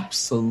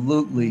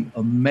absolutely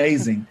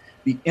amazing.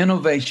 The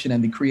innovation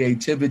and the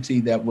creativity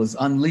that was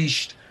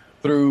unleashed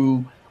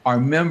through our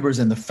members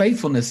and the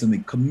faithfulness and the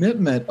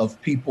commitment of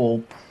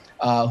people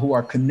who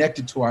are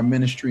connected to our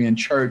ministry and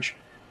church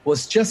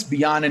was just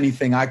beyond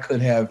anything I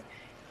could have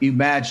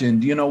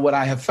imagined. What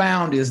I have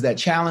found is that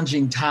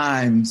challenging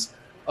times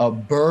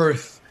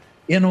birth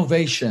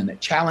innovation,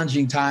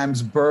 challenging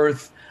times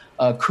birth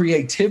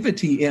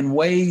creativity in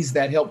ways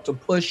that help to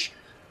push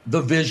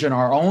the vision,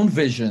 our own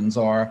visions,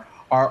 or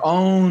our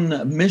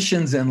own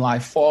missions in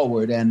life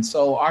forward. And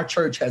so our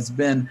church has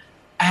been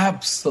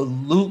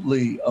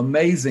absolutely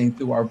amazing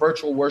through our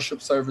virtual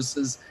worship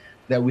services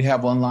that we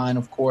have online,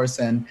 of course,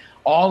 and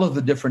all of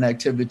the different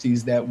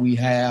activities that we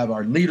have,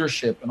 our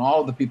leadership and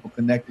all of the people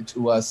connected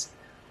to us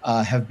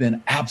have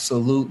been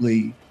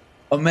absolutely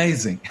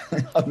amazing.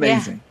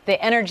 Amazing. Yeah,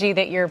 the energy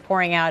that you're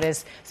pouring out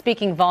is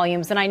speaking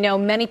volumes. And I know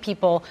many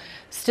people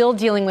still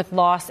dealing with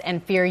loss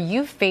and fear.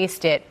 You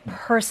faced it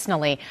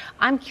personally.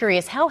 I'm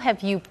curious, how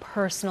have you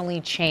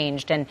personally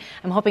changed? And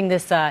I'm hoping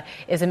this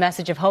is a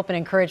message of hope and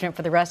encouragement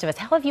for the rest of us.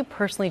 How have you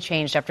personally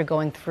changed after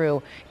going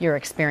through your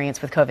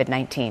experience with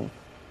COVID-19?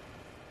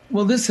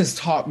 Well, this has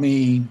taught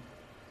me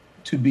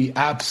to be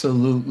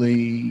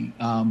absolutely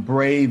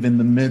brave in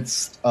the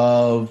midst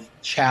of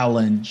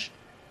challenge.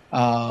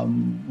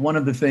 One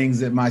of the things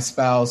that my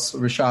spouse,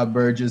 Rashad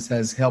Burgess,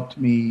 has helped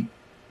me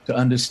to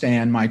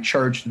understand, my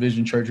church, the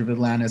Vision Church of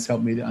Atlanta, has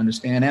helped me to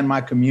understand, and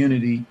my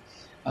community,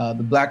 the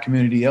Black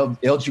community,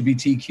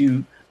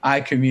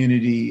 LGBTQI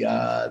community,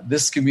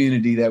 this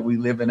community that we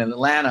live in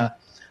Atlanta,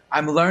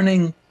 I'm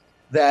learning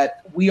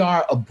that we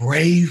are a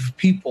brave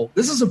people.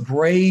 This is a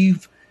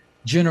brave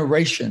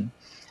generation.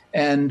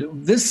 And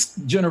this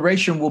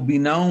generation will be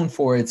known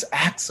for its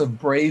acts of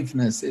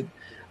braveness,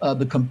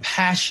 the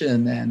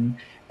compassion,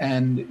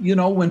 and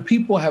when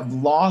people have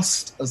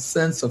lost a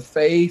sense of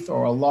faith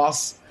or a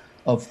loss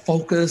of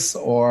focus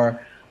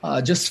or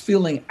just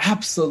feeling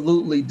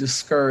absolutely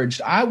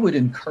discouraged, I would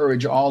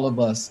encourage all of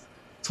us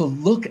to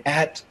look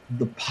at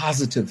the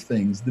positive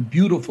things, the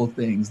beautiful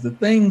things, the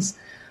things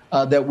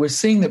that we're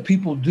seeing that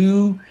people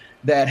do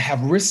that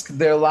have risked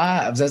their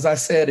lives. As I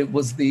said, it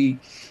was the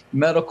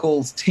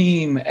medical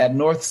team at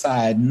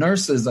Northside,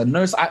 a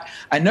nurse.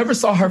 I never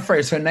saw her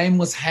face. Her name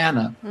was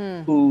Hannah,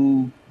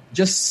 who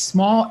just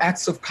small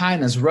acts of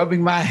kindness,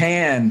 rubbing my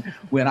hand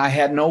when I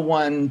had no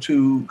one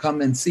to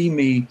come and see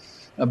me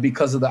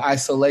because of the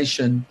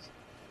isolation.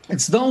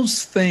 It's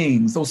those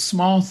things, those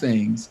small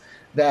things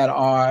that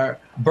are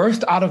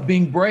birthed out of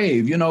being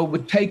brave. It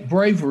would take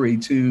bravery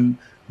to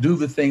do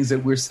the things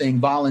that we're seeing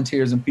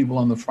volunteers and people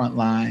on the front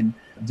line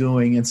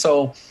doing. And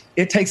so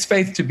it takes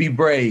faith to be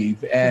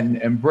brave,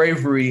 and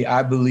bravery,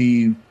 I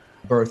believe,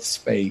 births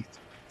faith.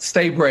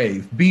 Stay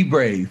brave, be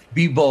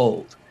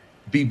bold,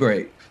 be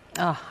brave.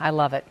 Oh, I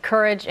love it.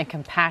 Courage and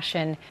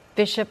compassion.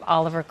 Bishop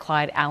Oliver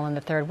Clyde Allen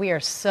III, we are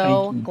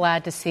so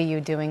glad to see you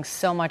doing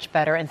so much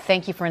better. And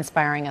thank you for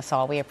inspiring us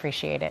all. We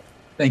appreciate it.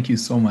 Thank you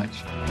so much.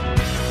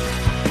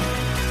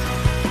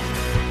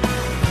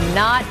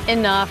 Not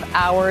enough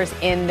hours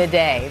in the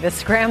day. The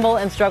scramble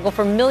and struggle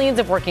for millions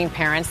of working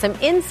parents. Some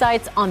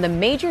insights on the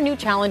major new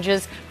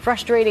challenges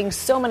frustrating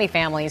so many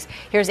families.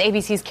 Here's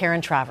ABC's Karen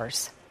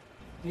Travers.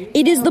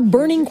 It is the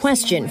burning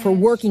question for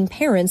working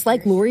parents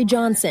like Lori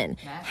Johnson.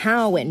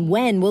 How and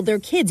when will their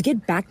kids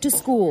get back to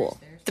school?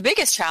 The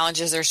biggest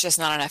challenge is there's just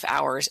not enough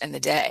hours in the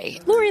day.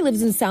 Lori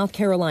lives in South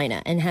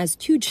Carolina and has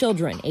 2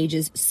 children,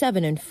 ages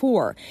 7 and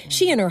 4.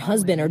 She and her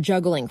husband are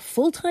juggling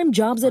full-time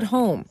jobs at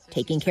home,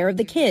 taking care of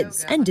the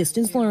kids and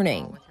distance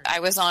learning.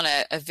 I was on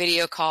a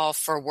video call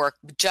for work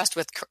just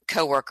with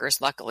coworkers,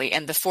 luckily,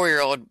 and the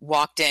 4-year-old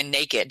walked in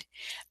naked.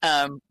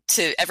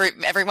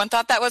 Everyone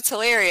thought that was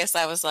hilarious.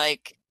 I was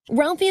like...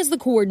 Ralphie is the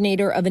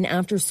coordinator of an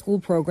after-school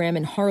program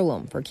in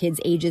Harlem for kids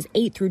ages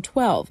 8 through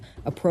 12,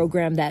 a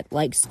program that,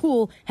 like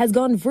school, has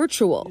gone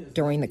virtual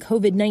during the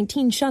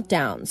COVID-19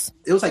 shutdowns.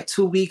 It was like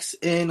 2 weeks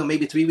in or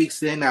maybe 3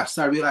 weeks in, I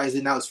started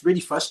realizing I was really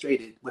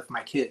frustrated with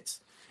my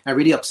kids and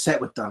really upset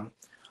with them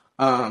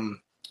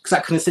because I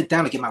couldn't sit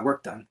down and get my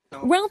work done.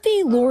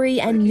 Ralphie,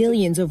 Lori, and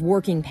millions of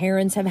working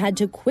parents have had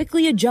to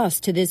quickly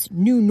adjust to this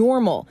new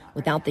normal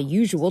without the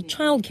usual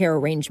childcare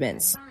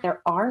arrangements.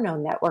 There are no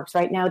networks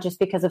right now just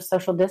because of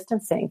social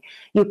distancing.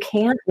 You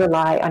can't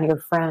rely on your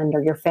friend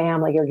or your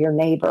family or your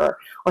neighbor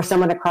or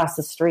someone across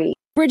the street.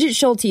 Bridget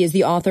Schulte is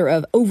the author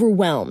of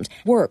Overwhelmed: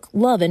 Work,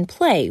 Love, and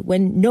Play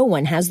When No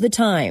One Has the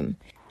Time.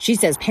 She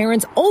says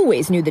parents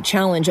always knew the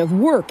challenge of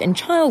work and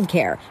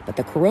childcare, but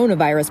the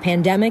coronavirus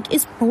pandemic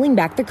is pulling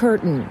back the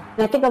curtain.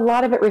 And I think a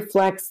lot of it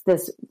reflects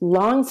this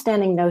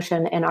long-standing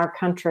notion in our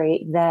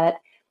country that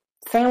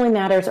family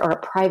matters are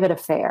a private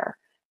affair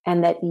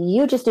and that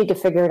you just need to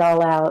figure it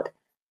all out.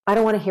 I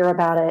don't want to hear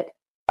about it.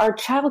 Our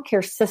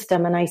childcare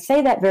system, and I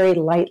say that very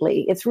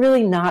lightly, it's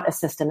really not a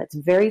system. It's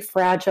very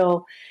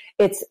fragile.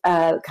 It's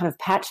kind of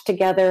patched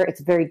together.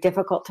 It's very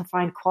difficult to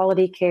find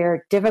quality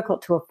care,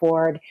 difficult to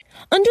afford.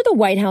 Under the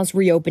White House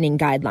reopening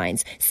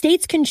guidelines,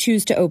 states can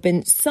choose to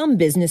open some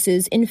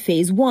businesses in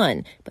Phase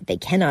 1, but they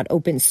cannot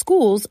open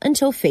schools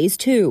until Phase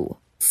 2.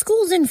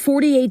 Schools in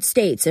 48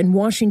 states and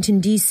Washington,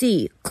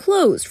 D.C.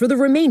 closed for the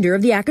remainder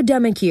of the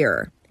academic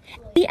year.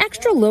 The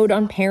extra load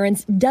on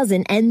parents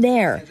doesn't end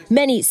there.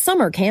 Many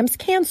summer camps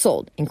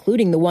canceled,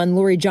 including the one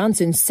Lori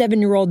Johnson's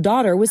 7-year-old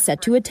daughter was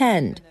set to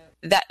attend.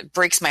 That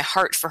breaks my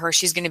heart for her.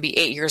 She's going to be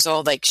 8 years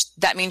old. Like,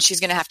 that means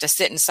she's going to have to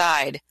sit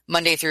inside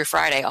Monday through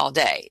Friday all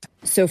day.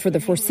 So for the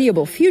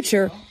foreseeable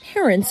future,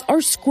 parents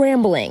are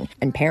scrambling.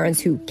 And parents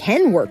who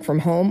can work from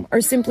home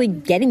are simply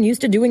getting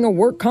used to doing a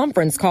work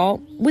conference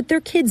call with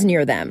their kids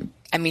near them.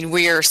 I mean,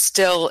 we are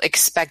still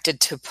expected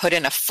to put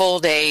in a full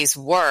day's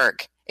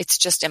work. It's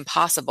just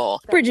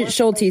impossible. Bridget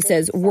Schulte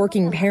says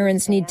working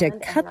parents need to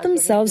cut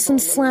themselves some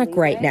slack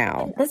right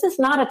now. This is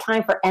not a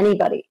time for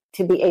anybody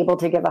to be able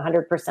to give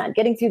 100%.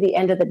 Getting through the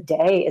end of the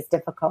day is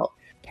difficult.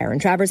 Karen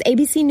Travers,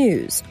 ABC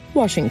News,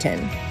 Washington.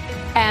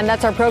 And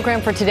that's our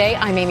program for today.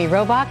 I'm Amy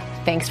Robach.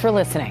 Thanks for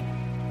listening.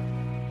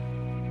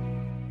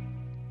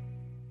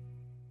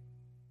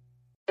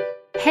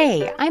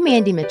 Hey, I'm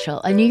Andy Mitchell,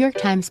 a New York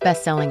Times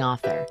bestselling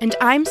author. And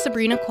I'm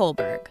Sabrina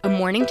Kohlberg, a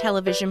morning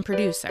television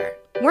producer.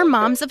 We're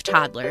moms of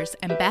toddlers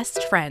and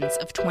best friends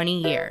of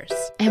 20 years.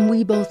 And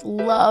we both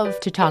love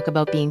to talk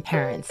about being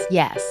parents,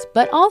 yes,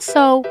 but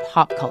also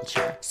pop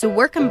culture. So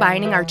we're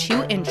combining our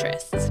two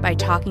interests by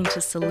talking to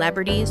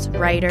celebrities,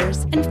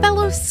 writers, and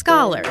fellow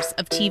scholars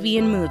of TV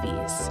and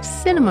movies.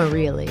 Cinema,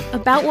 really.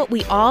 About what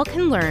we all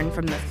can learn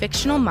from the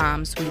fictional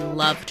moms we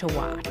love to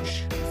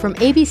watch. From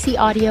ABC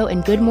Audio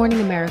and Good Morning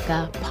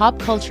America, Pop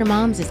Culture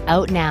Moms is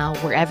out now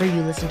wherever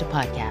you listen to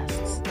podcasts.